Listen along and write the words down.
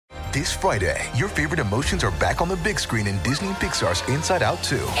This Friday, your favorite emotions are back on the big screen in Disney and Pixar's Inside Out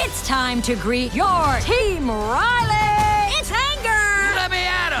 2. It's time to greet your Team Riley. It's anger. Let me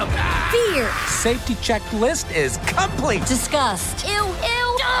at him. Fear. Safety checklist is complete. Disgust. Ew.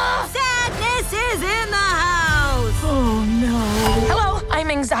 Sadness is in the house. Oh, no. Hello, I'm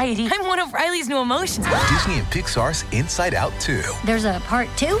anxiety. I'm one of Riley's new emotions. Disney and Pixar's Inside Out 2. There's a part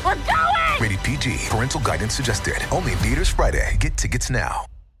 2? We're going! Rated PG. Parental guidance suggested. Only in theaters Friday. Get tickets now.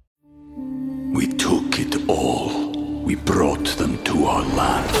 We took it all. We brought them to our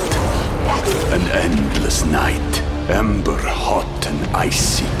land. An endless night, ember hot and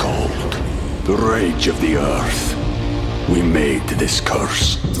icy cold. The rage of the earth. We made this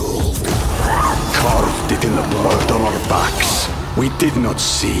curse. Carved it in the blood on our backs. We did not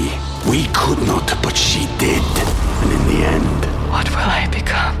see. We could not, but she did. And in the end... What will I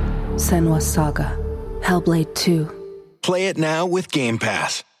become? Senua's Saga. Hellblade 2. Play it now with Game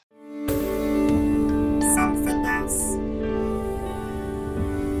Pass.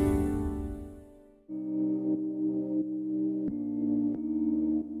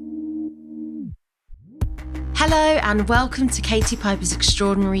 Hello and welcome to Katie Piper's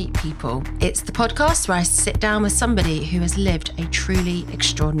Extraordinary People. It's the podcast where I sit down with somebody who has lived a truly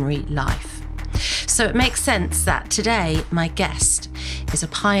extraordinary life. So it makes sense that today my guest is a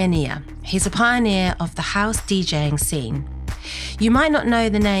pioneer. He's a pioneer of the house DJing scene. You might not know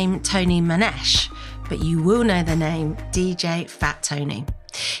the name Tony Manesh, but you will know the name DJ Fat Tony.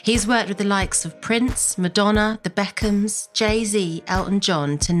 He's worked with the likes of Prince, Madonna, the Beckhams, Jay-Z, Elton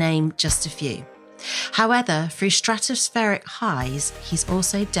John, to name just a few. However, through stratospheric highs, he's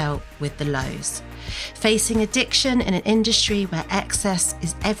also dealt with the lows. Facing addiction in an industry where excess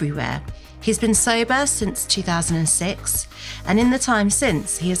is everywhere, he's been sober since 2006, and in the time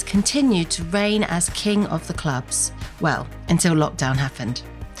since, he has continued to reign as king of the clubs. Well, until lockdown happened.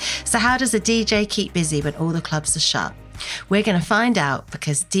 So how does a DJ keep busy when all the clubs are shut? We're going to find out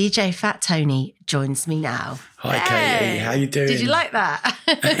because DJ Fat Tony joins me now. Hi, Katie. How you doing? Did you like that?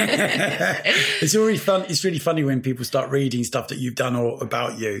 It's really fun. It's really funny when people start reading stuff that you've done or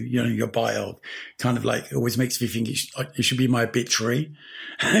about you, you know, your bio. Kind of like, it always makes me think it should be my obituary.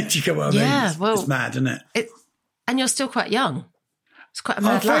 Do you get what I mean? Yeah, well, it's mad, isn't it? And you're still quite young. It's quite a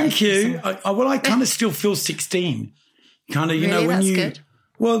mad life. Thank you. I kind of still feel 16. Kind of, you really? know, when That's good.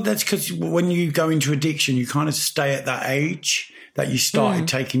 Well, that's because when you go into addiction, you kind of stay at that age that you started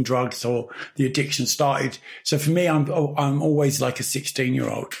taking drugs or the addiction started. So for me, I'm always like a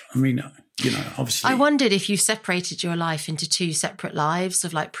 16-year-old. I mean, you know, obviously. I wondered if you separated your life into two separate lives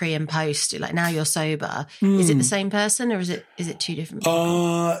of like pre and post. Like now you're sober. Is it the same person or is it two different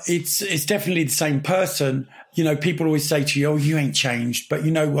people? It's definitely the same person. You know, people always say to you, "Oh, you ain't changed," but you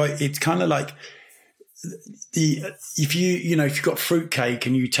know what? It's kind of like. If you've got fruitcake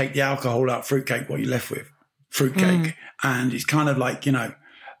and you take the alcohol out fruitcake, what are you left with? Fruitcake. And it's kind of like, you know,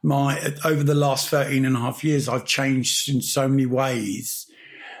 over the last 13 and a half years, I've changed in so many ways.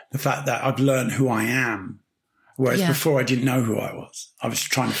 The fact that I've learned who I am, whereas before I didn't know who I was. I was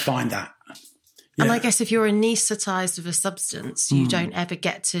trying to find that. Yeah. And I guess if you're anaesthetized with a substance, you don't ever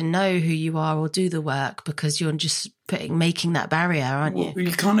get to know who you are or do the work because you're just making that barrier, aren't you? Well,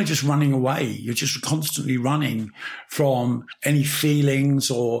 you're kind of just running away. You're just constantly running from any feelings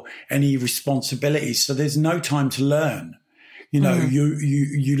or any responsibilities. So there's no time to learn. You know,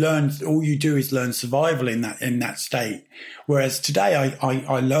 you learn, all you do is learn survival in that state. Whereas today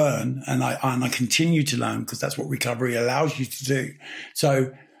I learn and I continue to learn because that's what recovery allows you to do.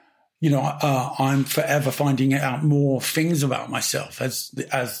 So, you know, I'm forever finding out more things about myself as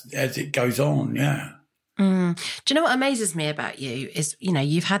it goes on. Yeah. Do you know what amazes me about you is, you know,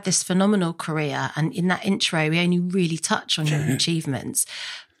 you've had this phenomenal career and in that intro, we only really touch on your achievements,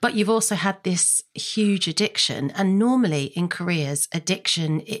 but you've also had this huge addiction. And normally in careers,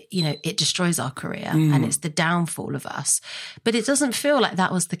 addiction, it destroys our career and it's the downfall of us. But it doesn't feel like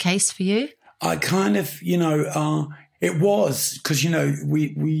that was the case for you. I kind of, you know, it was because, you know,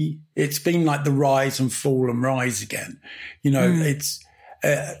 it's been like the rise and fall and rise again. You know, it's,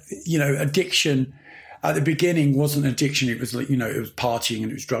 you know, addiction at the beginning wasn't addiction. It was like, you know, it was partying and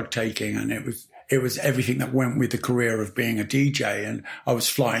it was drug taking and it was everything that went with the career of being a DJ. And I was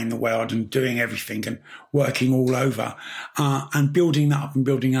flying the world and doing everything and working all over, and building that up and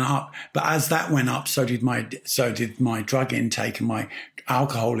building it up. But as that went up, so did my drug intake and my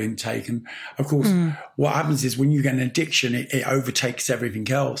alcohol intake. And of course, what happens is when you get an addiction, it overtakes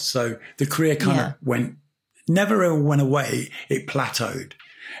everything else. So the career kind of never ever went away. It plateaued.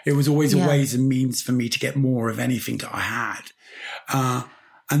 It was always a ways and means for me to get more of anything that I had.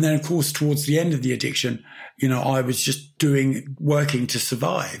 And then, of course, towards the end of the addiction, you know, I was just working to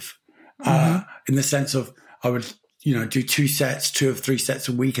survive. in the sense of I would, do 2 or 3 sets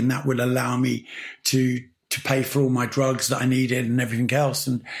a week, and that would allow me to pay for all my drugs that I needed and everything else.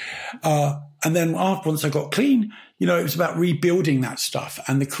 And then once I got clean, it was about rebuilding that stuff.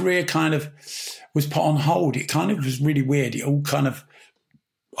 And the career kind of was put on hold. It kind of was really weird. It all kind of,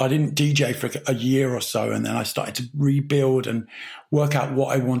 I didn't DJ for a year or so, and then I started to rebuild and work out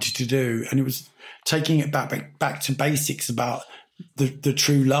what I wanted to do. And it was taking it back to basics about the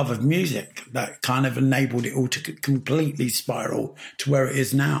true love of music that kind of enabled it all to completely spiral to where it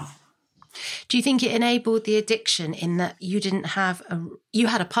is now. Do you think it enabled the addiction in that you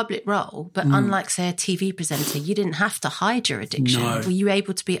had a public role, but unlike, say, a TV presenter, you didn't have to hide your addiction? No. Were you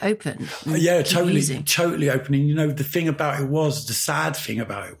able to be open? Yeah, totally open. And, the thing about it was, the sad thing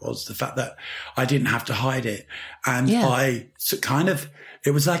about it was the fact that I didn't have to hide it. And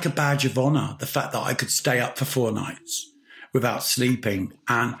it was like a badge of honor, the fact that I could stay up for 4 nights without sleeping.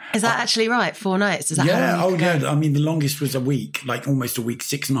 And is that actually right? 4 nights? Is that yeah. I mean, the longest was a week, like almost a week,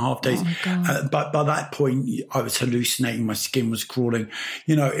 6.5 days. Oh my God. But by that point, I was hallucinating. My skin was crawling.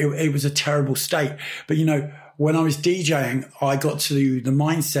 It was a terrible state. But, when I was DJing, I got to the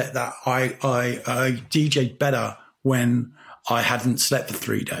mindset that I DJ'd better when I hadn't slept for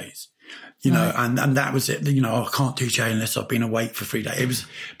 3 days. And that was it. I can't DJ unless I've been awake for 3 days. It was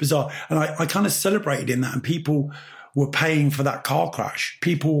bizarre. And I kind of celebrated in that, and people were paying for that car crash.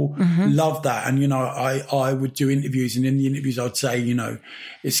 People loved that. And, I would do interviews, and in the interviews I'd say,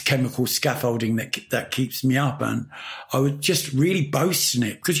 it's chemical scaffolding that keeps me up. And I would just really boast in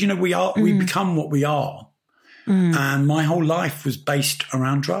it because, we become what we are. And my whole life was based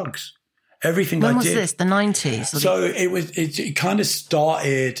around drugs. Everything I did. When was this? The 90s? So it kind of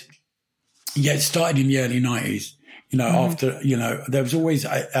started, it started in the early 90s, after, there was always,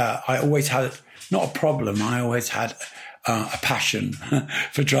 I always had, not a problem. I always had a passion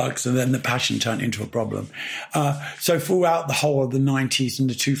for drugs, and then the passion turned into a problem. So throughout the whole of the 90s and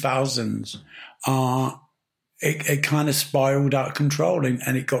the 2000s, it kind of spiraled out of control,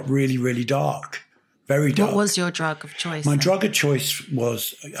 and it got really, really dark, very dark. What was your drug of choice? My drug of choice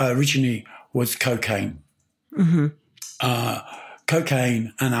was originally cocaine.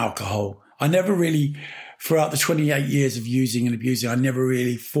 Cocaine and alcohol. I never really... Throughout the 28 years of using and abusing, I never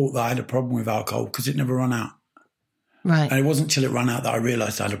really thought that I had a problem with alcohol because it never ran out. Right. And it wasn't until it ran out that I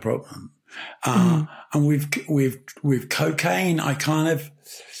realised I had a problem. And with cocaine, I kind of,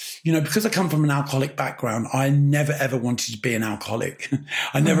 because I come from an alcoholic background, I never ever wanted to be an alcoholic.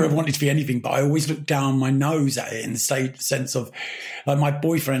 I never ever wanted to be anything, but I always looked down my nose at it in the sense of, like, my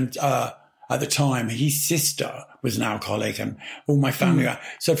boyfriend at the time, his sister was an alcoholic, and all my family.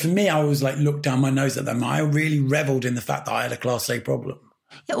 So for me, I always looked down my nose at them. I really reveled in the fact that I had a Class A problem.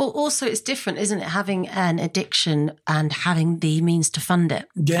 Yeah, well, also it's different, isn't it? Having an addiction and having the means to fund it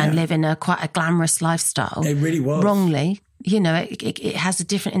and live in quite a glamorous lifestyle. It really was. Wrongly. It has a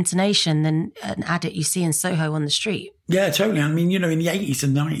different intonation than an addict you see in Soho on the street. Yeah, totally. I mean, in the 80s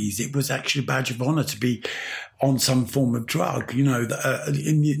and 90s, it was actually a badge of honour to be on some form of drug. In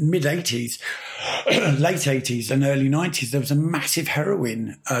the mid-80s, late 80s and early 90s, there was a massive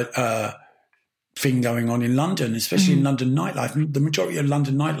heroin thing going on in London, especially in London nightlife. The majority of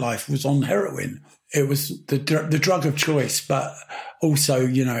London nightlife was on heroin. It was the drug of choice, but also,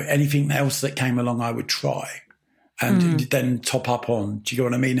 anything else that came along, I would try. And then top up on, do you get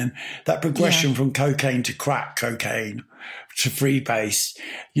what I mean? And that progression from cocaine to crack cocaine to freebase,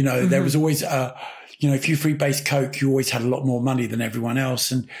 there was always, if you freebase coke, you always had a lot more money than everyone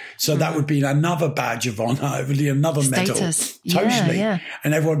else. And so that would be another badge of honor, really another medal. Status. Totally. Yeah.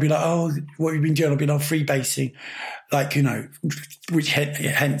 And everyone would be like, oh, what have you been doing? I've been on freebasing. Which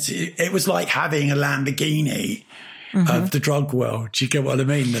hence it was like having a Lamborghini of the drug world. Do you get what I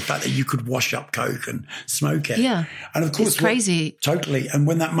mean? The fact that you could wash up coke and smoke it. Yeah. And of course, it's crazy. Totally. And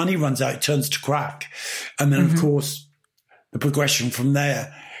when that money runs out, it turns to crack. And then, of course, the progression from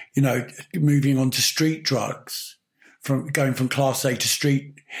there, moving on to street drugs, going from Class A to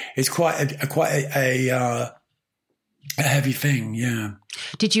street, is quite a heavy thing. Yeah.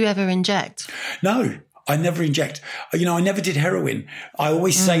 Did you ever inject? No. I never inject. I never did heroin. I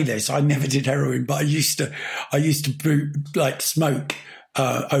always say this. I never did heroin, but I used to smoke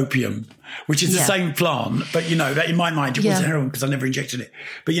opium, which is the same plant. But that in my mind it wasn't heroin because I never injected it.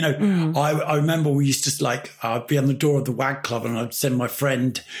 But I remember we used to I'd be on the door of the WAG club and I'd send my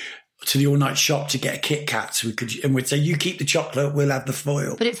friend to the all-night shop to get a Kit Kat, and we'd say, you keep the chocolate, we'll have the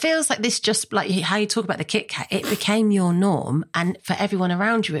foil. But it feels like this, just like how you talk about the Kit Kat, it became your norm, and for everyone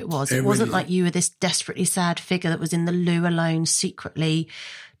around you it was. It wasn't like you were this desperately sad figure that was in the loo alone, secretly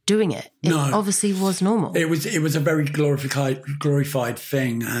doing it. It obviously was normal. It was a very glorified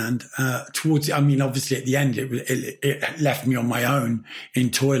thing. And obviously at the end, it left me on my own in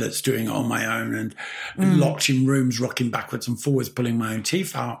toilets, doing it on my own, and locked in rooms, rocking backwards and forwards, pulling my own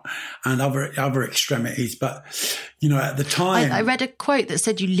teeth out and other extremities. But, at the time... I read a quote that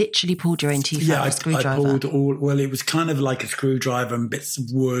said you literally pulled your own teeth out with a screwdriver. I pulled it was kind of like a screwdriver and bits of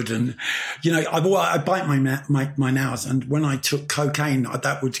wood. And, I bite my nails. And when I took cocaine,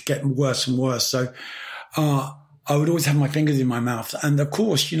 that would get worse and worse. So I would always have my fingers in my mouth. And of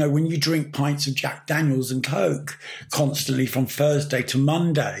course, when you drink pints of Jack Daniels and Coke constantly from Thursday to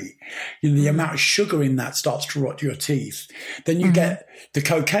Monday, the amount of sugar in that starts to rot your teeth. Then you get the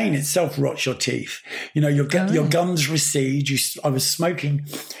cocaine itself rots your teeth. Your gums recede. I was smoking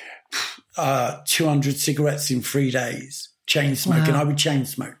 200 cigarettes in 3 days, chain smoking. Wow. I would chain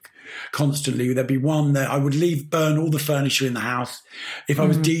smoke constantly. There'd be one that I would burn all the furniture in the house. If I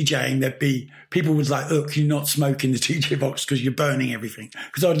was DJing, people would look, you're not smoking the DJ box because you're burning everything.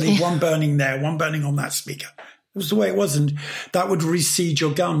 Because I'd leave one burning there, one burning on that speaker. It was the way it was. And that would recede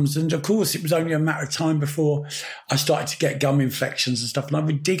your gums. And of course, it was only a matter of time before I started to get gum infections and stuff. And I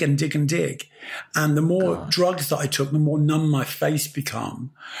would dig and dig and dig. And the more drugs that I took, the more numb my face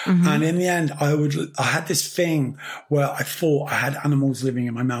become. And in the end, I had this thing where I thought I had animals living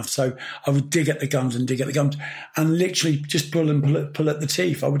in my mouth. So I would dig at the gums and and literally just pull at the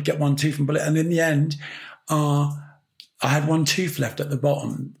teeth. I would get one tooth and pull it. And in the end, I had one tooth left at the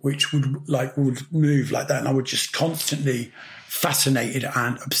bottom, which would move like that. And I would just constantly fascinated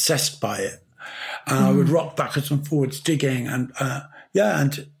and obsessed by it. And I would rock backwards and forwards digging. And,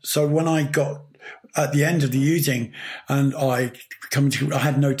 and so when I got at the end of the using and I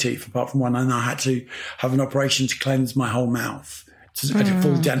had no teeth apart from one, and I had to have an operation to cleanse my whole mouth. A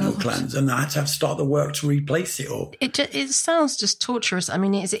full dental cleanse, and I had to start the work to replace it all. It sounds just torturous. I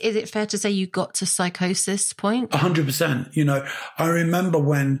mean, is it fair to say you got to psychosis point? 100%. I remember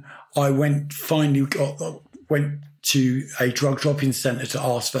when I went to a drug dropping centre to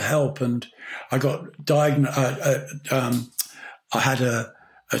ask for help, and I got diagnosed. I had a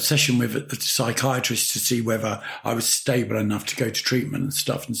session with a psychiatrist to see whether I was stable enough to go to treatment and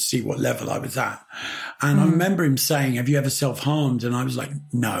stuff and see what level I was at. And I remember him saying, have you ever self-harmed? And I was like,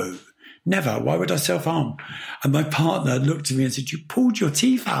 no, never. Why would I self-harm? And my partner looked at me and said, you pulled your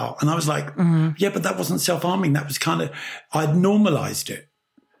teeth out. And I was like, yeah, but that wasn't self-harming. That was I'd normalized it.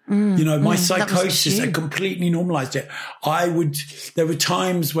 My psychosis had completely normalized it. There were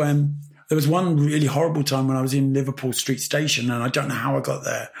times when, there was one really horrible time when I was in Liverpool Street Station, and I don't know how I got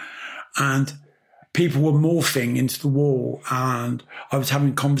there. And people were morphing into the wall, and I was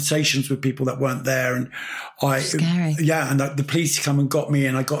having conversations with people that weren't there. And Scary. And the police come and got me,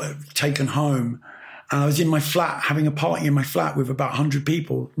 and I got taken home. And I was in my flat, having a party in my flat with about 100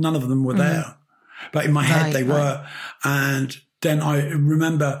 people. None of them were there, but in my head they were. And then I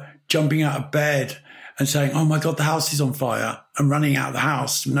remember jumping out of bed and saying, oh my God, the house is on fire, and running out of the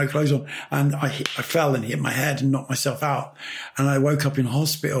house with no clothes on. And I fell and hit my head and knocked myself out. And I woke up in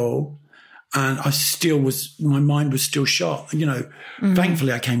hospital, and my mind was still shot.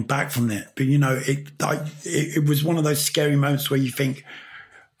 Thankfully I came back from it. But, it was one of those scary moments where you think,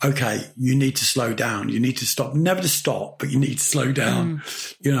 okay, you need to slow down. You need to stop. Never to stop, but you need to slow down,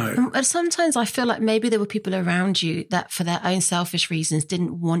 And sometimes I feel like maybe there were people around you that for their own selfish reasons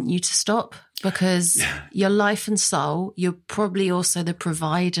didn't want you to stop, because your life and soul, you're probably also the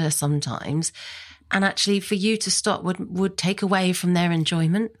provider sometimes. And actually for you to stop would take away from their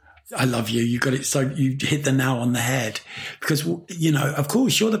enjoyment. I love you. You got it. So you hit the nail on the head, because, of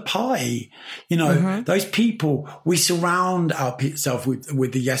course you're the pie, those people, we surround ourselves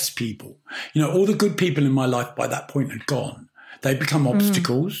with the yes people, all the good people in my life by that point had gone. They become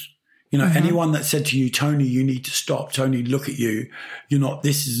obstacles. Anyone that said to you, Tony, you need to stop. Tony, look at you.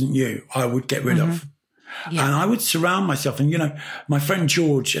 This isn't you. I would get rid of. Yeah. And I would surround myself. And, my friend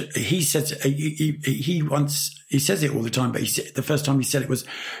George, he says, he says it all the time, but the first time he said it was,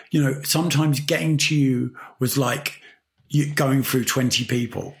 sometimes getting to you was like you going through 20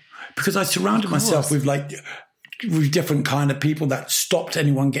 people, because I surrounded myself with different kind of people that stopped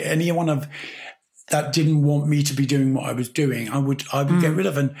anyone that didn't want me to be doing what I was doing. I would get rid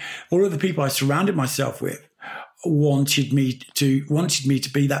of. And all of the people I surrounded myself with wanted me to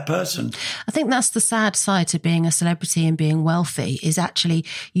be that person. I think that's the sad side to being a celebrity and being wealthy, is actually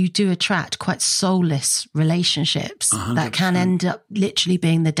you do attract quite soulless relationships 100%. That can end up literally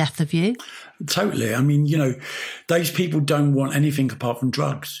being the death of you. Totally. I mean, those people don't want anything apart from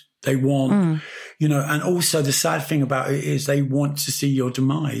drugs. They want, and also the sad thing about it is they want to see your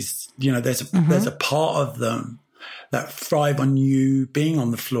demise. There's a part of them that thrive on you being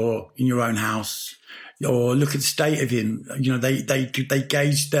on the floor in your own house, or look at the state of him. You know, they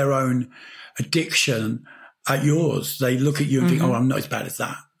gauge their own addiction at yours. They look at you and think, oh, I'm not as bad as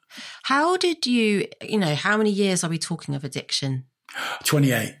that. How did you know, how many years are we talking of addiction?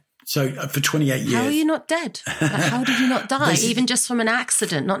 28. So for 28 years. How are you not dead? Like, how did you not die? Even just from an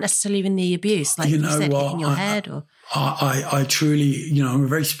accident, not necessarily even the abuse, like you said, hitting your head or... I truly, you know, I'm a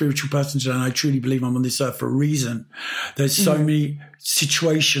very spiritual person today, and I truly believe I'm on this earth for a reason. There's so many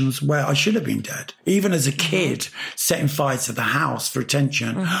situations where I should have been dead. Even as a kid, setting fire to the house for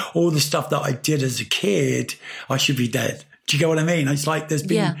attention, all the stuff that I did as a kid, I should be dead. Do you get what I mean? It's like there's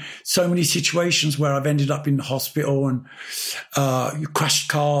been so many situations where I've ended up in the hospital and crashed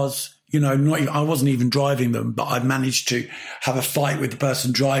cars. You know, I wasn't even driving them, but I managed to have a fight with the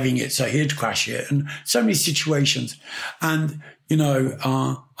person driving it, so he'd crash it, and so many situations. And you know,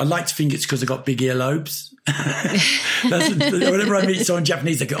 I like to think it's because I got big earlobes. Whenever I meet someone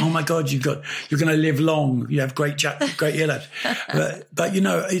Japanese, they go, "Oh my God, you're going to live long. You have great earlobes." But you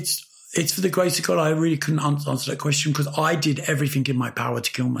know, it's for the grace of God. I really couldn't answer that question because I did everything in my power to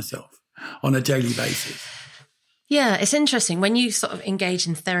kill myself on a daily basis. Yeah, it's interesting. When you sort of engage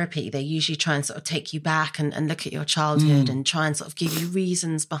in therapy, they usually try and sort of take you back and look at your childhood and try and sort of give you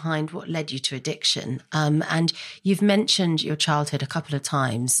reasons behind what led you to addiction. And you've mentioned your childhood a couple of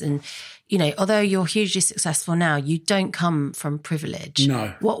times. And, you know, although you're hugely successful now, you don't come from privilege.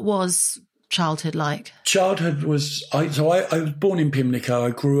 No. What was childhood like? Childhood was, I was born in Pimlico. I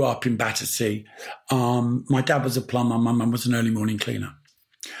grew up in Battersea. My dad was a plumber. My mum was an early morning cleaner.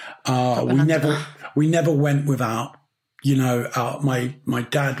 We never went without, you know, my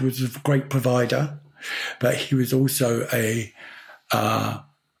dad was a great provider, but he was also a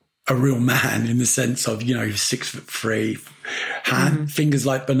real man in the sense of, you know, he was 6'3", fingers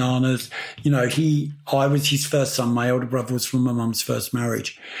like bananas. You know, I was his first son. My older brother was from my mum's first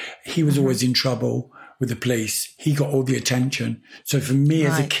marriage. He was always in trouble with the police. He got all the attention. So for me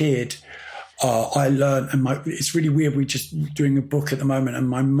as a kid, I learned, and it's really weird. We're just doing a book at the moment, and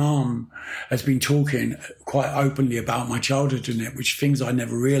my mum has been talking quite openly about my childhood in it, which things I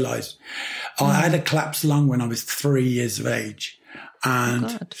never realised. I had a collapsed lung when I was 3 years of age,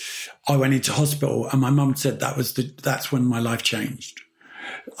 and I went into hospital, and my mum said that's when my life changed.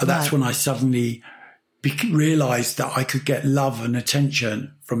 That's when I suddenly realised that I could get love and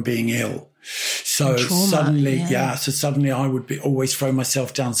attention from being ill. So suddenly I would always throw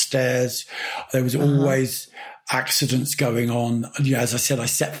myself downstairs. There was always accidents going on. You know, as I said, I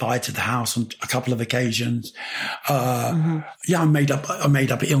set fire to the house on a couple of occasions. I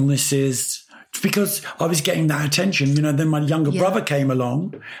made up illnesses because I was getting that attention. You know, then my younger brother came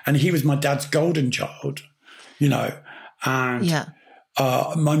along, and he was my dad's golden child. You know, and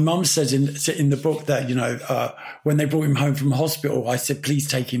my mum says in the book that, you know, when they brought him home from hospital, I said, please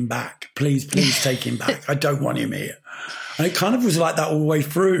take him back. Please take him back. I don't want him here. And it kind of was like that all the way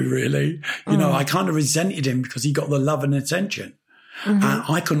through, really. You know, I kind of resented him because he got the love and attention. And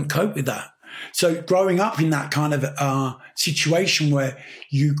I couldn't cope with that. So growing up in that kind of situation where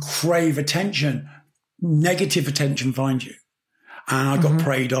you crave attention, negative attention finds you. And I got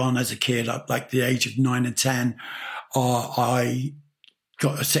preyed on as a kid, like the age of 9 and 10. I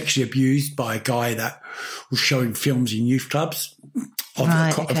got sexually abused by a guy that was showing films in youth clubs. Of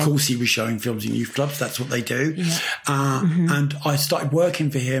course, he was showing films in youth clubs. That's what they do. Yeah. And I started working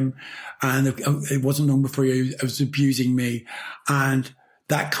for him, and it wasn't long before he was abusing me. And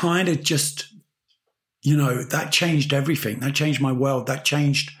that kind of just, you know, that changed everything. That changed my world. It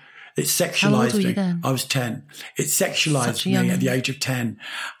sexualized me. How old were you then? I was 10. It sexualized me at the age of 10.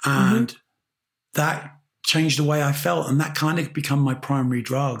 And that changed the way I felt, and that kind of became my primary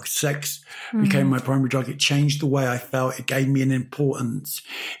drug. Sex became my primary drug. It changed the way I felt. It gave me an importance.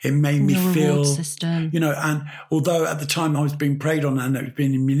 It made me feel, you know, and although at the time I was being preyed on and I was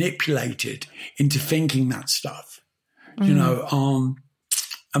being manipulated into thinking that stuff, you know,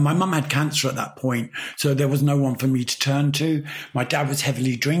 and my mum had cancer at that point, so there was no one for me to turn to. My dad was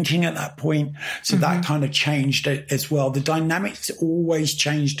heavily drinking at that point, so that kind of changed it as well. The dynamics always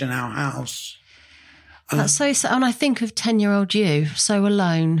changed in our house. That's so sad. And I think of 10-year-old you, so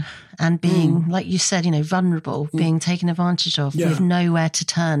alone and being, like you said, you know, vulnerable, being taken advantage of with nowhere to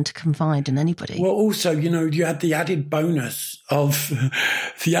turn to confide in anybody. Well, also, you know, you had the added bonus of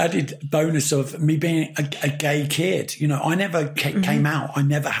me being a gay kid. You know, I never came out. I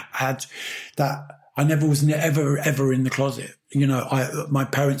never had that I never was ever in the closet. You know, my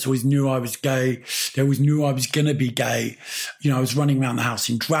parents always knew I was gay. They always knew I was going to be gay. You know, I was running around the house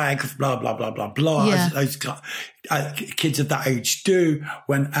in drag, blah, blah, blah, blah, blah. Yeah. As kids of that age do.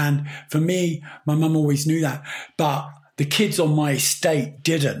 And for me, my mum always knew that. But the kids on my estate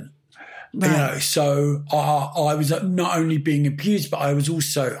didn't. Right. You know, so I was not only being abused, but I was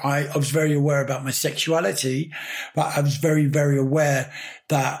also, I was very aware about my sexuality, but I was very, very aware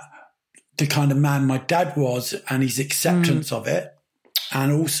that the kind of man my dad was and his acceptance of it,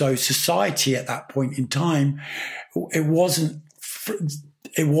 and also society at that point in time, it wasn't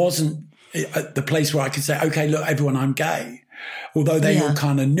the place where I could say, okay, look, everyone, I'm gay. Although they all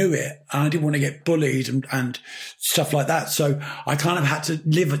kind of knew it, and I didn't want to get bullied and stuff like that. So I kind of had to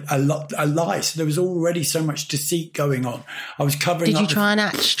live a lie. So there was already so much deceit going on. I was covering up. Did you try and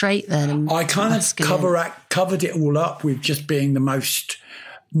act straight then? I kind of covered it all up with just being the most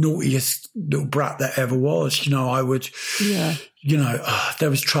naughtiest little brat that ever was. You know, I would, you know, there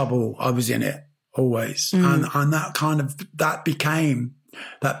was trouble. I was in it always. And that kind of, that became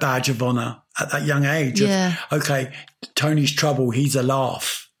that badge of honor at that young age. Okay, Tony's trouble, he's a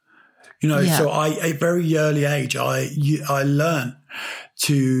laugh. You know, so at a very early age, I learned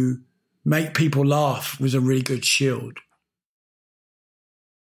to make people laugh was a really good shield.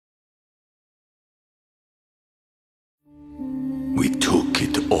 We took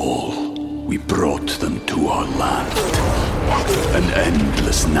it all. We brought them to our land. An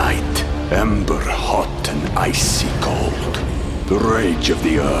endless night, ember hot and icy cold. The rage of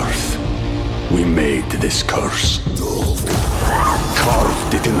the earth. We made this curse.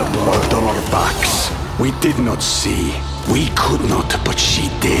 Carved it in the blood on our backs. We did not see. We could not, but she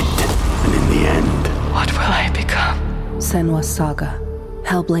did. And in the end... What will I become? Senua's Saga.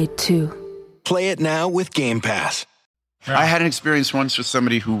 Hellblade 2. Play it now with Game Pass. I had an experience once with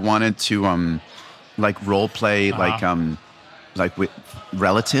somebody who wanted to, like role play, like with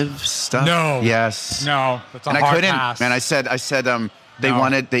relative stuff. No. Yes. No. That's a and hard I couldn't. pass. And I said,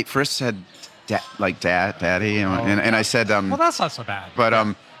 they first said, daddy, and I said, well, that's not so bad.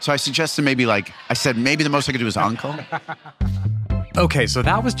 But so I suggested maybe the most I could do is uncle. Okay, so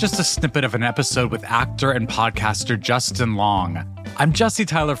that was just a snippet of an episode with actor and podcaster Justin Long. I'm Jesse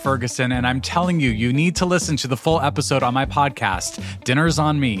Tyler Ferguson, and I'm telling you, you need to listen to the full episode on my podcast, Dinner's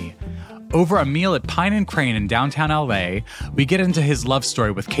on Me. Over a meal at Pine and Crane in downtown LA, we get into his love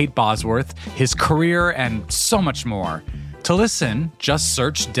story with Kate Bosworth, his career, and so much more. To listen, just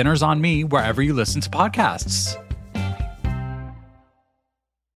search Dinner's on Me wherever you listen to podcasts.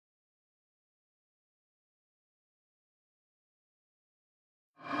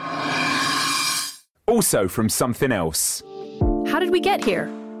 Also from Something Else. How Did We Get Here?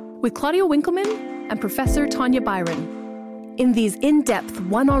 With Claudia Winkleman and Professor Tanya Byron. In these in-depth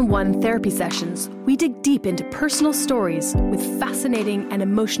one-on-one therapy sessions, we dig deep into personal stories with fascinating and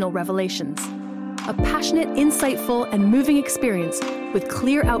emotional revelations. A passionate, insightful, and moving experience with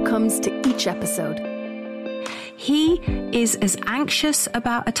clear outcomes to each episode. He is as anxious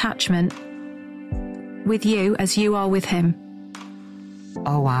about attachment with you as you are with him.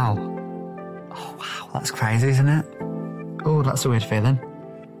 Oh, wow. That's crazy, isn't it? Oh, that's a weird feeling.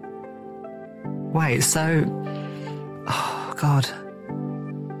 Wait, so... Oh, God.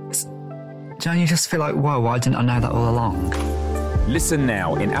 Don't you just feel like, whoa, why didn't I know that all along? Listen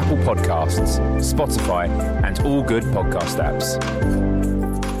now in Apple Podcasts, Spotify, and all good podcast apps.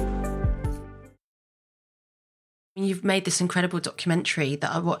 You've made this incredible documentary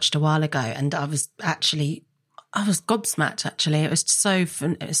that I watched a while ago, and I was gobsmacked, actually. It was it's a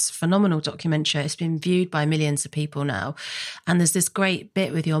phenomenal documentary. It's been viewed by millions of people now. And there's this great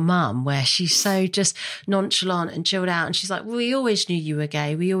bit with your mum where she's so just nonchalant and chilled out. And she's like, well, we always knew you were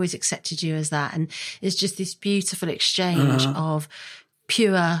gay. We always accepted you as that. And it's just this beautiful exchange of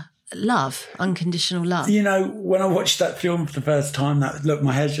pure love, unconditional love. You know, when I watched that film for the first time,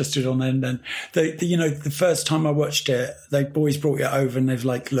 my hair just stood on end. And the first time I watched it, the boys brought it over and they've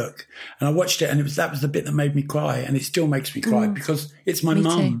like, look, and I watched it, and that was the bit that made me cry, and it still makes me cry because it's my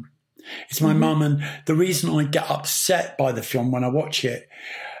mum. It's my mum, and the reason I get upset by the film when I watch it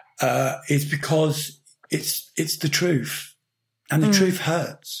is because it's the truth, and the truth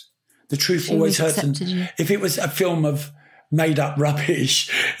hurts. The truth always hurts. And if it was a film of made up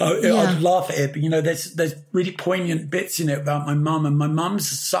rubbish, I'd laugh at it. But, you know, there's really poignant bits in it about my mum, and my mum's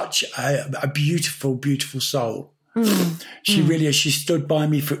such a beautiful, beautiful soul. She really is. She stood by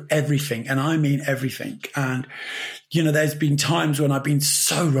me for everything, and I mean everything. And, you know, there's been times when I've been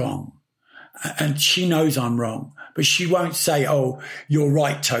so wrong, and she knows I'm wrong, but she won't say, oh, you're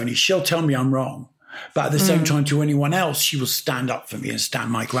right, Tony. She'll tell me I'm wrong. But at the same time, to anyone else, she will stand up for me and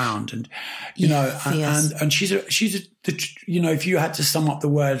stand my ground. And, you know, and she's you know, if you had to sum up the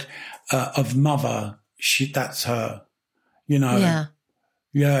word of mother, that's her, you know.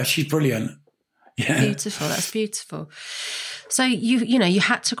 Yeah, she's brilliant. Yeah. Beautiful. That's beautiful. So you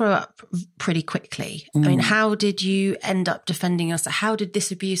had to grow up pretty quickly. I mean, how did you end up defending yourself? How did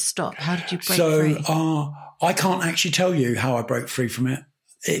this abuse stop? How did you break free? I can't actually tell you how I broke free from it.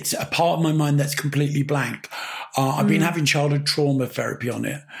 It's a part of my mind that's completely blank. I've been having childhood trauma therapy on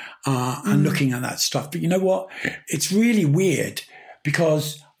it and looking at that stuff. But you know what? It's really weird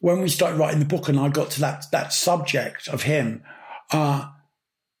because when we started writing the book and I got to that subject of him, I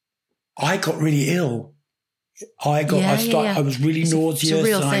got really ill. I was really nauseous.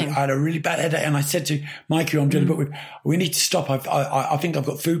 And I had a really bad headache. And I said to Mikey, who I'm doing the book with, we need to stop. I think I've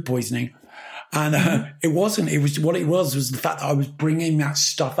got food poisoning. And it wasn't. It was what it was the fact that I was bringing that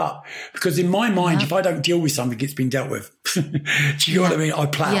stuff up. Because in my mind, if I don't deal with something, it's been dealt with. Do you know what I mean? I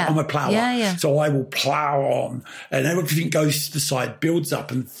plow. I'm a plower. So I will plow on. And everything goes to the side, builds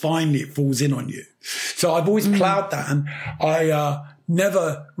up, and finally it falls in on you. So I've always plowed that. And I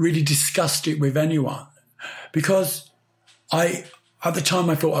never really discussed it with anyone. Because at the time,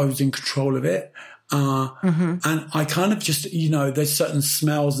 I thought I was in control of it. And I kind of just, you know, there's certain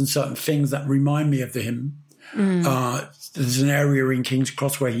smells and certain things that remind me of him. There's an area in King's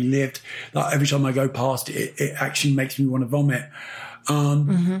Cross where he lived that every time I go past it actually makes me want to vomit.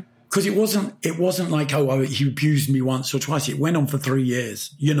 Because it wasn't like, he abused me once or twice. It went on for 3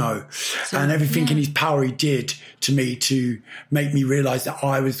 years, you know, and everything in his power he did to me to make me realize that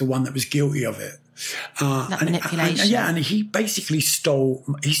I was the one that was guilty of it. That manipulation. And he basically stole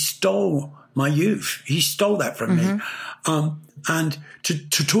my youth. He stole that from me. And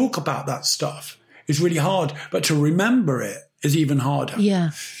to talk about that stuff is really hard, but to remember it is even harder.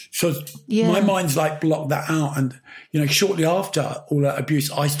 So my mind's like blocked that out. And, you know, shortly after all that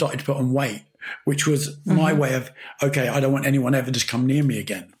abuse, I started to put on weight, which was my way of, okay, I don't want anyone ever to come near me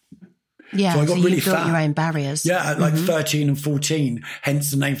again. Yeah, so I got really you built fat. Your own barriers. Yeah, at like 13 and 14,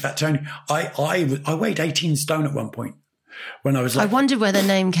 hence the name Fat Tony. I weighed 18 stone at one point when I was like... I wondered where the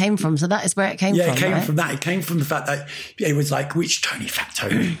name came from, so that is where it came from, Yeah, it came from that. It came from the fact that it was like, which Tony, Fat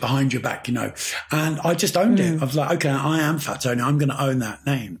Tony, behind your back, you know. And I just owned it. I was like, okay, I am Fat Tony. I'm going to own that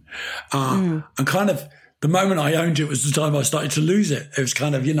name. And kind of the moment I owned it was the time I started to lose it. It was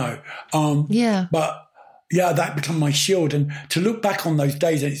kind of, you know... But... yeah, that became my shield. And to look back on those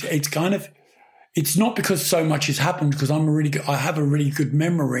days, it's kind of, it's not because so much has happened, because I have a really good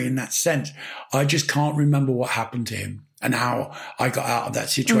memory in that sense. I just can't remember what happened to him and how I got out of that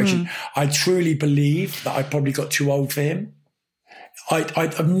situation. I truly believe that I probably got too old for him.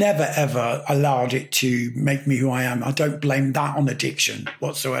 I've never, ever allowed it to make me who I am. I don't blame that on addiction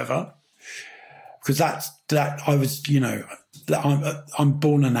whatsoever. Because I was, you know, I'm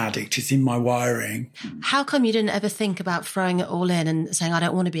born an addict. It's in my wiring. How come you didn't ever think about throwing it all in and saying, I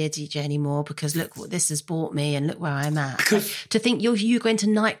don't want to be a DJ anymore because look what this has brought me and look where I'm at? Because to think you go into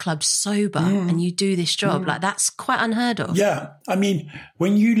nightclubs sober and you do this job, like that's quite unheard of. Yeah. I mean,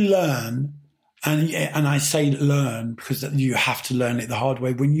 when you learn, and I say learn because you have to learn it the hard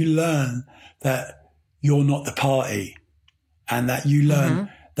way. When you learn that you're not the party and that you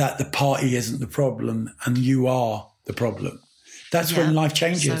learn that the party isn't the problem and you are the problem. That's when life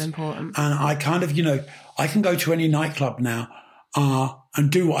changes. So important. And I kind of, you know, I can go to any nightclub now and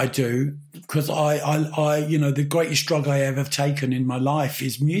do what I do because I you know, the greatest drug I ever have taken in my life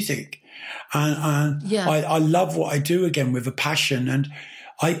is music. And I love what I do again with a passion. And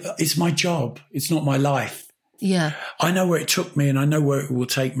it's my job. It's not my life. Yeah. I know where it took me and I know where it will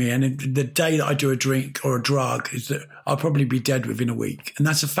take me. And the day that I do a drink or a drug is that I'll probably be dead within a week. And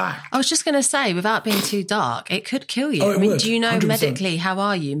that's a fact. I was just going to say, without being too dark, it could kill you. Oh, it would, do you know 100%. Medically, how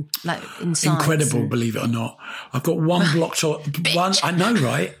are you? Like in science? Incredible, believe it or not. I've got one blocked on one. I know,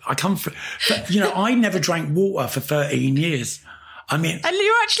 right? I come from, but, you know, I never drank water for 13 years. I mean, and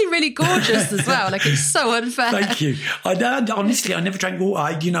you're actually really gorgeous as well. Like, it's so unfair. Thank you. Honestly, I never drank water.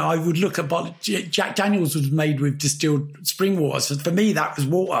 I would look at Jack Daniels was made with distilled spring water. So for me, that was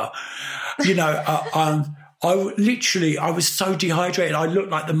water. You know, I was so dehydrated. I looked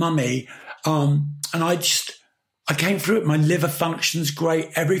like the mummy. And I came through it. My liver functions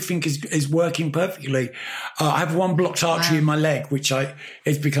great. Everything is working perfectly. I have one blocked artery in my leg, which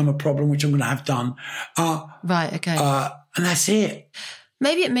it's become a problem, which I'm going to have done. Right. Okay. And that's it.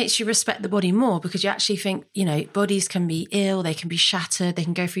 Maybe it makes you respect the body more because you actually think, you know, bodies can be ill, they can be shattered, they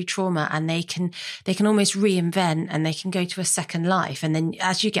can go through trauma and they can almost reinvent and they can go to a second life. And then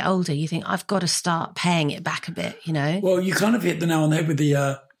as you get older, you think, I've got to start paying it back a bit, you know? Well, you kind of hit the nail on the head with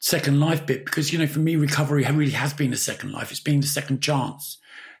the second life bit, because, for me, recovery really has been a second life. It's been a second chance.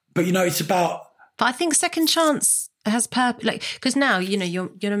 But, it's about... But I think second chance has purpose, because now, you're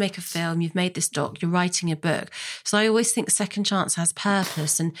going to make a film, you've made this doc, you're writing a book. So I always think second chance has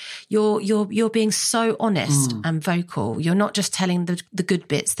purpose, and you're being so honest and vocal. You're not just telling the good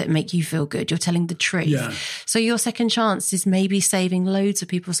bits that make you feel good. You're telling the truth. Yeah. So your second chance is maybe saving loads of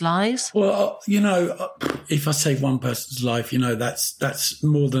people's lives. Well, if I save one person's life, that's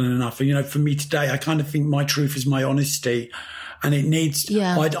more than enough. And, for me today, I kind of think my truth is my honesty, and it needs,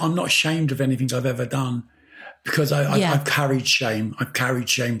 I'm not ashamed of anything I've ever done. Because I've carried shame. I've carried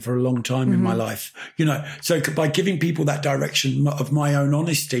shame for a long time in my life, So by giving people that direction of my own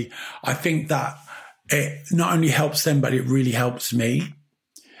honesty, I think that it not only helps them, but it really helps me.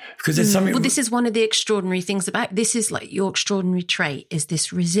 Because there's something. Well, this is one of the extraordinary things about this. Is like your extraordinary trait is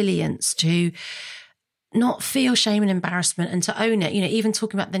this resilience to not feel shame and embarrassment and to own it. Even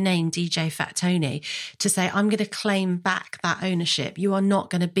talking about the name DJ Fat Tony, to say, I'm going to claim back that ownership. You are not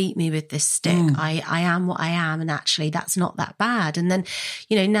going to beat me with this stick. I am what I am. And actually that's not that bad. And then,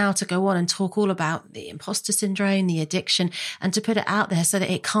 now to go on and talk all about the imposter syndrome, the addiction, and to put it out there so that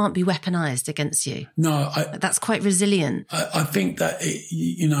it can't be weaponized against you. No, that's quite resilient. I think that,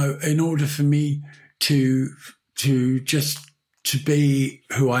 in order for me to be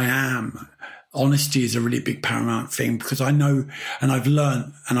who I am, honesty is a really big paramount thing, because I know, and I've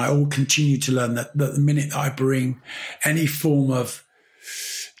learned, and I all continue to learn that the minute that I bring any form of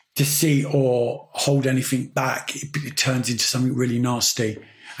deceit or hold anything back, it turns into something really nasty.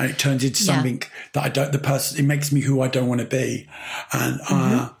 And it turns into something that it makes me who I don't want to be. And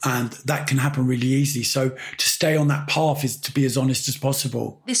that can happen really easily. So to stay on that path is to be as honest as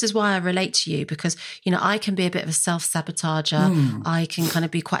possible. This is why I relate to you, because, I can be a bit of a self-sabotager. I can kind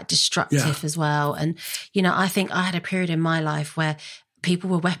of be quite destructive as well. And, I think I had a period in my life where people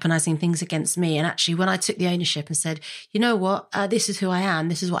were weaponizing things against me. And actually, when I took the ownership and said, you know what, this is who I am.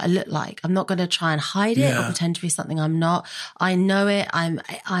 This is what I look like. I'm not going to try and hide it or pretend to be something I'm not. I know it. I'm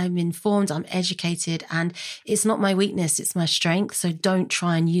informed. I'm educated, and it's not my weakness. It's my strength. So don't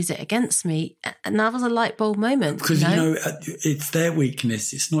try and use it against me. And that was a light bulb moment. Because, it's their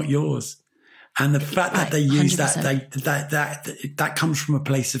weakness. It's not yours. And the fact that they use 100%. that comes from a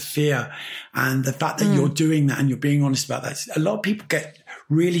place of fear. And the fact that you're doing that and you're being honest about that. A lot of people get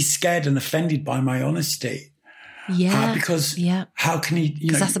really scared and offended by my honesty. Yeah. Because how can he,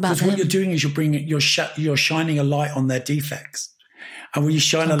 because what you're doing is you're shining a light on their defects. And when you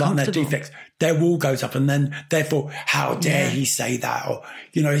shine a light on their defects, their wall goes up, and then therefore, how dare he say that? Or,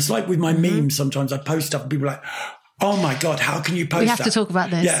 it's like with my memes. Sometimes I post stuff and people are like, oh my God, how can you post that? We have to talk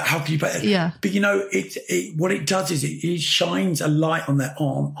about this. Yeah, how can you post that? Yeah. But what it does is it shines a light on their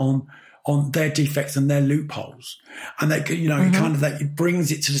on their defects and their loopholes. And they, kind of that it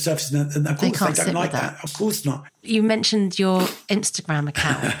brings it to the surface, and of course they don't like that. Of course not. You mentioned your Instagram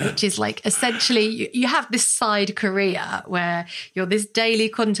account, which is like essentially you have this side career where you're this daily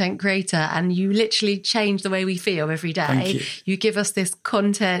content creator, and you literally change the way we feel every day. Thank you. Give us this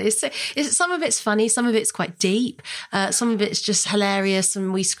content. It's some of it's funny, some of it's quite deep, some of it's just hilarious,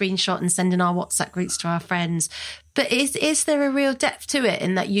 and we screenshot and send in our WhatsApp groups to our friends. But is there a real depth to it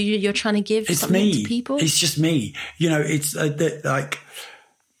in that you're trying to give something to people? It's just me. It's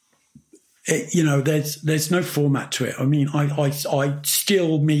there's no format to it. I mean, I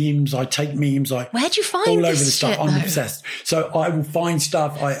steal memes. I take memes. Where'd you find all this over the stuff? Shit, I'm obsessed. So I will find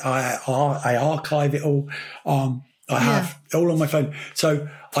stuff. I archive it all. I have all on my phone. So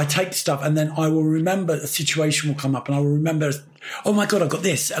I take stuff, and then I will remember a situation will come up, and I will remember, oh my God, I've got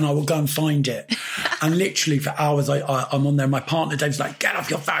this, and I will go and find it. And literally for hours, I'm on there. My partner Dave's like, get off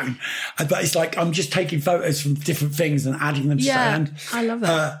your phone. But it's like I'm just taking photos from different things and adding them to and I love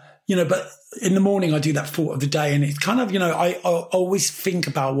it. But in the morning I do that thought of the day, and it's kind of, I always think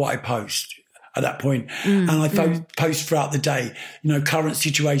about what I post at that point. And I post throughout the day, current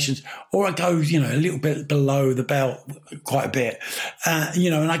situations, or I go, a little bit below the belt quite a bit.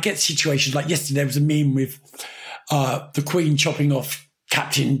 And I get situations like yesterday there was a meme with the Queen chopping off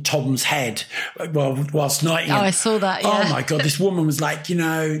Captain Tom's head whilst knighting him. Oh, I saw that, yeah. Oh my God, this woman was like,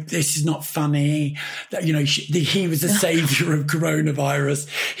 this is not funny. He was the saviour of coronavirus.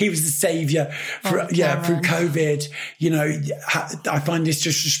 He was the saviour through COVID. I find this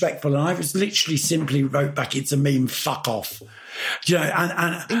disrespectful. And I was literally simply wrote back, it's a meme, fuck off.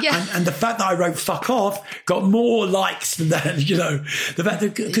 And the fact that I wrote fuck off got more likes than that, the fact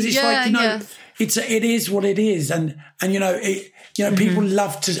that, because it's it is what it is. And people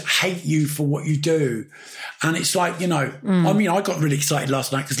love to hate you for what you do. And it's like, I mean, I got really excited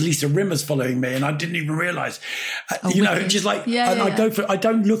last night because Lisa Rimmer's following me and I didn't even realize, just like, I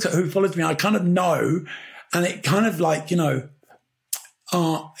don't look at who follows me. I kind of know. And it kind of like,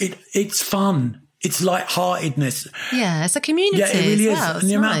 it's fun. It's lightheartedness. Yeah, it's a community. Yeah, it really is. Well. And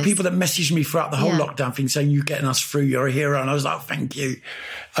the amount of people that messaged me throughout the whole lockdown thing saying, you're getting us through, you're a hero. And I was like, thank you.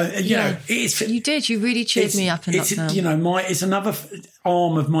 You did. You really cheered me up in lockdown. It's another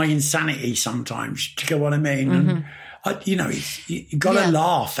arm of my insanity sometimes. Do you get what I mean? Mm-hmm. And, you got to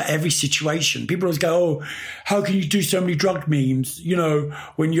laugh at every situation. People always go, oh, how can you do so many drug memes,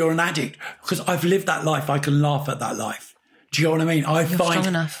 when you're an addict? Because I've lived that life. I can laugh at that life. Do you know what I mean? I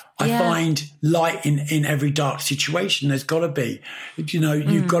find light in every dark situation. There's got to be.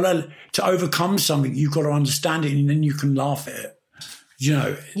 You've got to overcome something. You've got to understand it, and then you can laugh at it.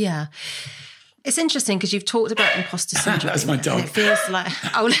 Yeah. It's interesting because you've talked about imposter syndrome. That's my dog. And it feels like,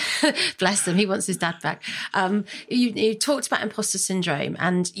 bless him, he wants his dad back. You talked about imposter syndrome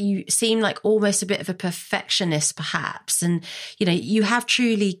and you seem like almost a bit of a perfectionist perhaps. And, you have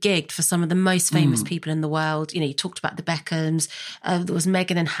truly gigged for some of the most famous people in the world. You talked about the Beckhams. There was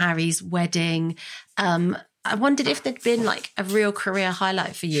Meghan and Harry's wedding. I wondered if there'd been like a real career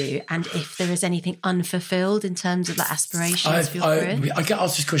highlight for you and if there is anything unfulfilled in terms of like aspirations for your career. I get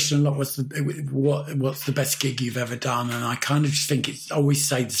asked this question a lot. What's the best gig you've ever done? And I kind of just think it's always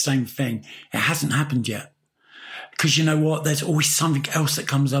say the same thing. It hasn't happened yet. Because you know what? There's always something else that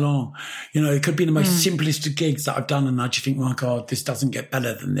comes along. It could be the most simplest of gigs that I've done and I just think, my God, this doesn't get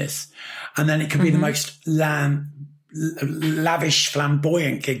better than this. And then it could be the most lavish,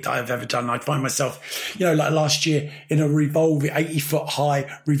 flamboyant gig that I've ever done. I'd find myself, like last year in a 80-foot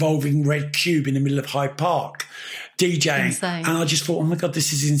high revolving red cube in the middle of Hyde Park, DJing. Insane. And I just thought, oh my God,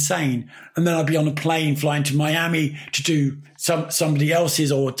 this is insane. And then I'd be on a plane flying to Miami to do somebody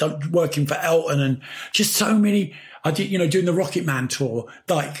else's or working for Elton and just so many. I did, doing the Rocket Man tour,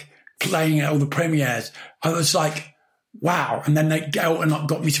 like playing at all the premieres. I was like, wow. And then Elton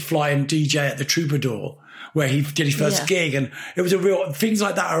got me to fly and DJ at the Troubadour, where he did his first gig. And it was things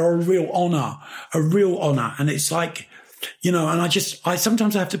like that are a real honor. And it's like, and I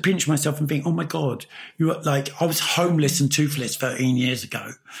sometimes have to pinch myself and think, oh my God, I was homeless and toothless 13 years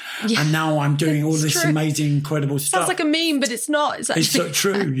ago. Yeah. And now I'm doing all this amazing, incredible stuff. Sounds like a meme, but it's not. It's so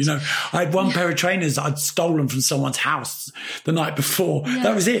true. I had one pair of trainers I'd stolen from someone's house the night before. Yeah.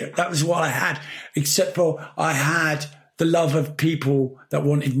 That was it. That was what I had, except for I had the love of people that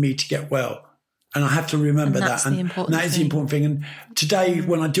wanted me to get well. And I have to remember that. And that is the important thing. And today,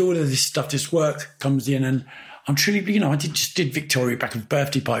 when I do all of this stuff, this work comes in and I'm truly, I just did Victoria Beckham's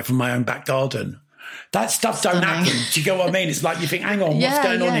birthday party from my own back garden. That stuff don't happen. Do you get what I mean? It's like you think, hang on, what's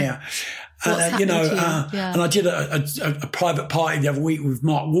going on here? And, and I did a private party the other week with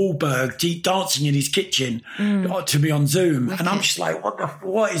Mark Wahlberg dancing in his kitchen to be on Zoom. Wicked. And I'm just like,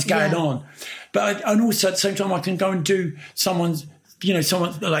 what is going on? But and also at the same time, I can go and do someone's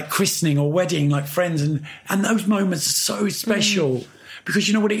like christening or wedding, like friends. And those moments are so special because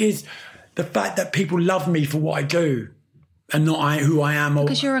you know what it is? The fact that people love me for what I do and not who I am.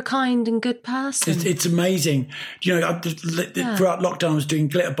 Because you're a kind and good person. It's amazing. Throughout lockdown, I was doing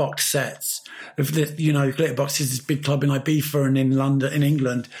Glitterbox sets. Glitterbox is this big club in Ibiza and in London, in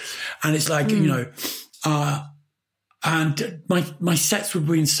England. And it's like, and my sets were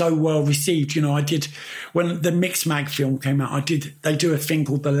being so well received. I did, when the Mixmag film came out, they do a thing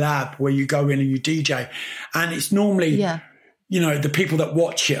called The Lab where you go in and you DJ. And it's normally, the people that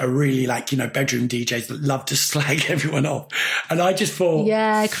watch it are really like, bedroom DJs that love to slag everyone off. And I just thought,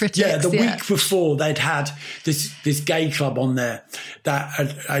 critics. The week before they'd had this gay club on there that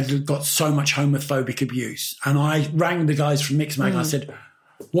had got so much homophobic abuse. And I rang the guys from Mixmag and I said,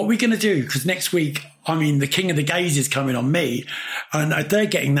 what are we going to do? Because next week, the king of the gays is coming on me and they're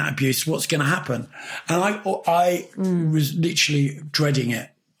getting that abuse. What's going to happen? And I was literally dreading it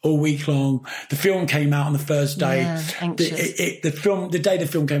all week long. The film came out on the first day. The day the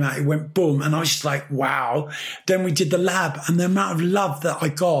film came out, it went boom. And I was just like, wow. Then we did The Lab and the amount of love that I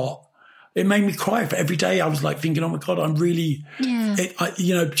got, it made me cry for every day. I was like thinking, oh my God, I'm really,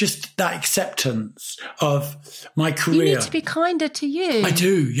 just that acceptance of my career. You need to be kinder to you. I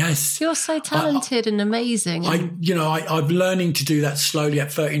do, yes. You're so talented and amazing. I'm learning to do that slowly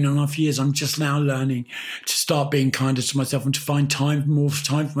at 13 and a half years. I'm just now learning to start being kinder to myself and to find more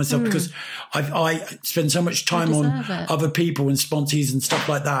time for myself because I spend so much time on other people and sponsees and stuff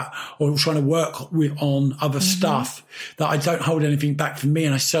like that, or trying to work on other stuff that I don't hold anything back from me,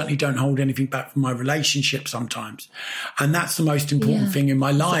 and I certainly don't hold anything back from my relationship sometimes. And that's the most important thing in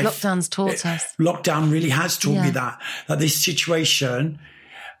my life. Lockdown's taught us. Lockdown really has taught me that this situation,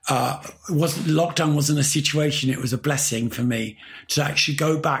 lockdown wasn't a situation, it was a blessing for me to actually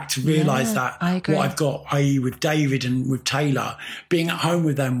go back to realise that what I've got, i.e. with David and with Taylor, being at home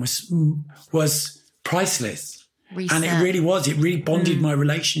with them was priceless. Reset. And it really was. It really bonded my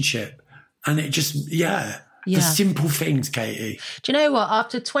relationship. And it just, the simple things, Katie. Do you know what?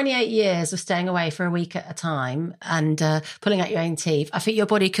 After 28 years of staying away for a week at a time and pulling out your own teeth, I think your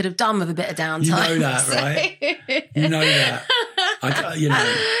body could have done with a bit of downtime. You know that, right? You know that.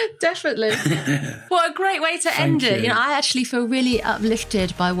 Definitely. What a great way to end it. I actually feel really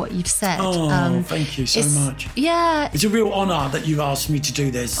uplifted by what you've said. Thank you so much. Yeah. It's a real honour that you've asked me to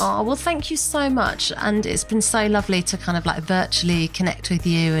do this. Oh, well, thank you so much. And it's been so lovely to kind of like virtually connect with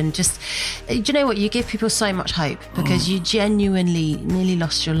you and just, do you know what? You give people so much hope because you genuinely nearly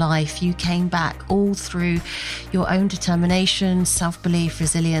lost your life. You came back all through your own determination, self-belief,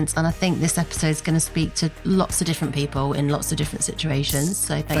 resilience. And I think this episode is going to speak to lots of different people in lots of different situations.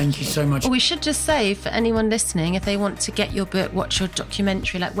 So thank you so much. We should just say for anyone listening, if they want to get your book, watch your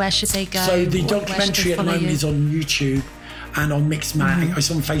documentary, like where should they go? So the documentary at the moment is on YouTube and on Mixmag.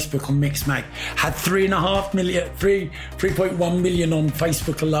 It's on Facebook on Mixmag. Had 3.1 million on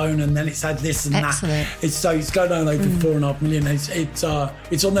Facebook alone, and then it's had this and that. It's going on over 4.5 million. It's on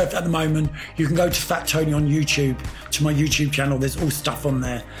there at the moment. You can go to Fat Tony on YouTube, to my YouTube channel. There's all stuff on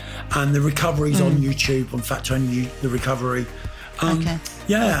there, and the recovery's on YouTube on Fat Tony the Recovery.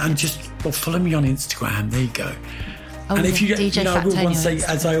 Yeah, and just follow me on Instagram. There you go. And if you I will want to say,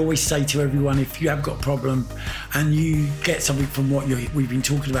 as I always say to everyone, if you have got a problem and you get something from what we've been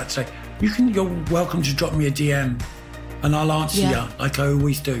talking about today, you're welcome to drop me a DM and I'll answer you like I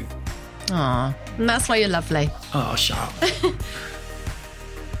always do. Aw, and that's why you're lovely. Oh, shut up.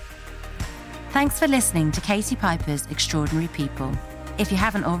 Thanks for listening to Katie Piper's Extraordinary People. If you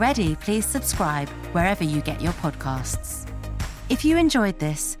haven't already, please subscribe wherever you get your podcasts. If you enjoyed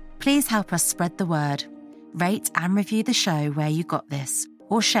this, please help us spread the word. Rate and review the show where you got this,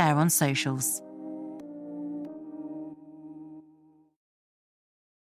 or share on socials.